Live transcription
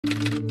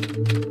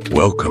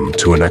Welcome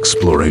to an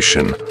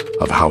exploration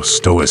of how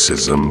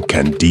Stoicism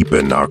can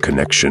deepen our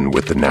connection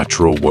with the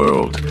natural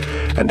world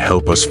and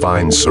help us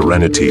find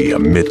serenity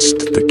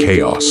amidst the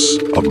chaos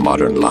of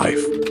modern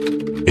life.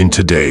 In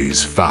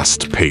today's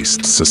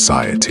fast-paced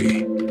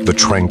society, the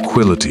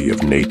tranquility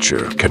of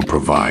nature can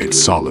provide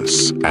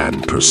solace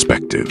and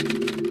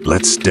perspective.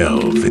 Let's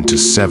delve into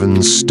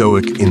 7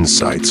 Stoic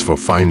insights for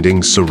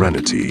finding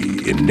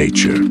serenity in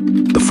nature.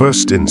 The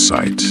first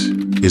insight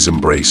is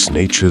embrace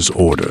nature's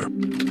order.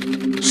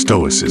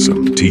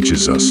 Stoicism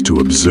teaches us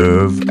to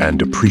observe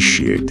and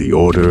appreciate the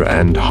order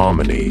and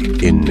harmony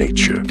in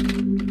nature.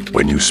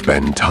 When you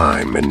spend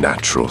time in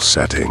natural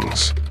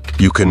settings,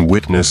 you can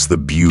witness the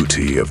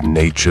beauty of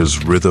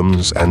nature's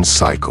rhythms and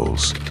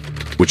cycles,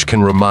 which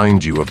can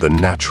remind you of the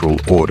natural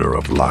order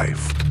of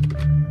life.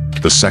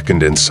 The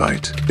second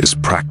insight is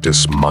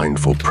practice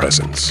mindful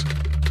presence.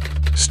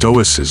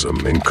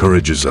 Stoicism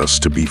encourages us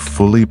to be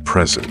fully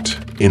present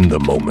in the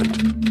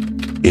moment.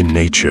 In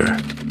nature,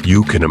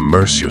 you can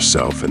immerse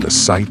yourself in the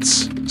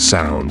sights,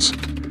 sounds,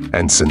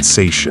 and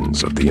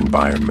sensations of the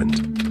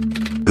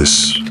environment.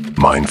 This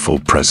mindful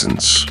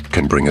presence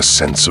can bring a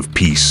sense of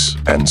peace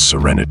and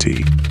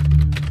serenity.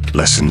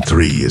 Lesson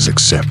 3 is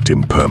accept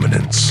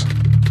impermanence.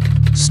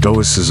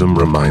 Stoicism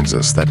reminds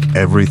us that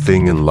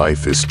everything in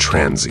life is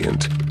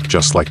transient,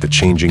 just like the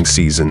changing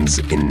seasons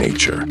in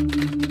nature.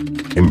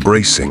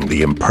 Embracing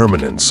the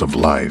impermanence of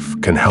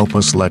life can help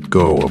us let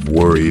go of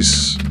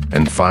worries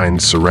and find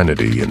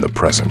serenity in the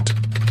present.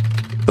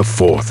 The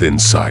fourth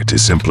insight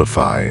is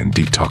simplify and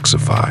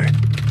detoxify.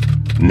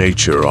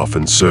 Nature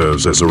often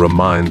serves as a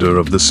reminder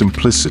of the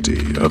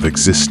simplicity of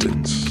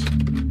existence.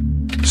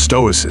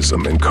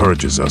 Stoicism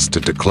encourages us to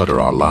declutter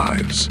our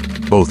lives,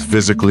 both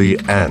physically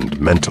and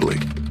mentally.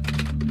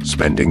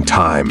 Spending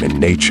time in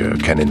nature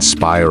can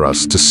inspire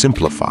us to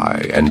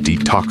simplify and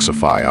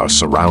detoxify our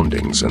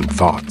surroundings and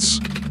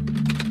thoughts.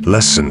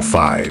 Lesson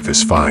 5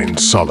 is find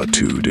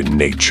solitude in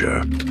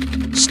nature.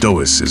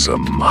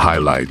 Stoicism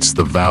highlights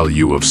the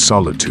value of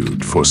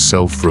solitude for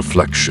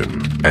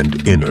self-reflection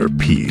and inner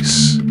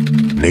peace.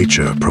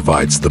 Nature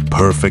provides the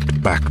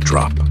perfect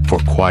backdrop for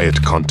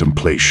quiet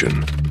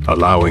contemplation,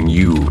 allowing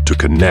you to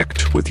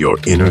connect with your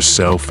inner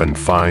self and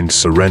find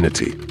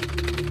serenity.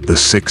 The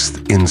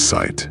sixth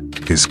insight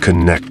is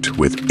connect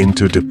with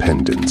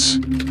interdependence.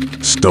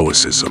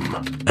 Stoicism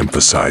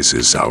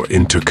emphasizes our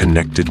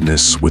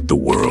interconnectedness with the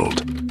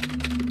world.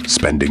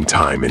 Spending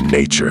time in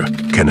nature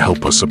can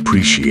help us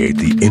appreciate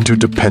the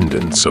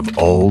interdependence of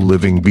all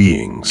living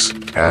beings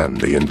and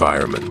the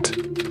environment.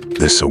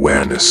 This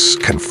awareness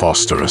can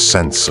foster a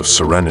sense of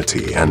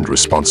serenity and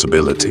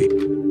responsibility.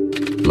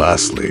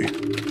 Lastly,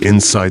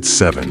 insight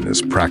 7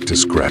 is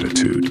practice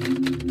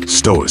gratitude.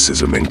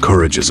 Stoicism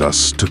encourages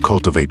us to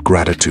cultivate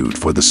gratitude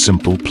for the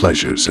simple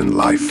pleasures in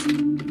life.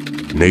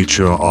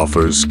 Nature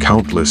offers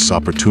countless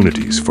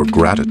opportunities for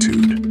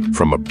gratitude,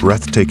 from a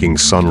breathtaking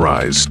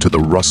sunrise to the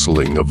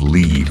rustling of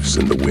leaves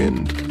in the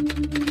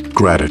wind.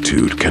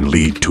 Gratitude can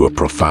lead to a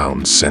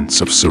profound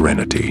sense of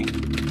serenity.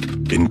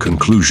 In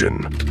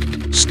conclusion,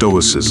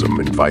 Stoicism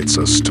invites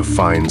us to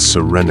find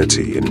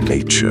serenity in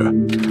nature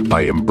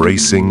by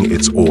embracing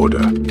its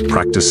order,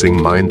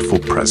 practicing mindful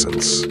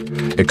presence,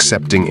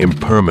 accepting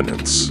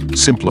impermanence,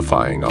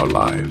 simplifying our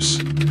lives,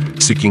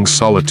 seeking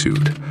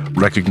solitude,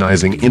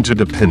 recognizing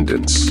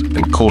interdependence,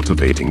 and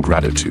cultivating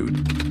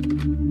gratitude.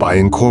 By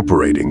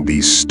incorporating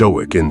these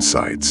Stoic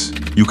insights,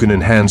 you can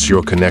enhance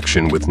your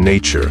connection with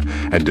nature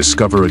and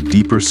discover a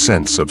deeper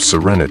sense of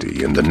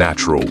serenity in the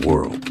natural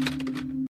world.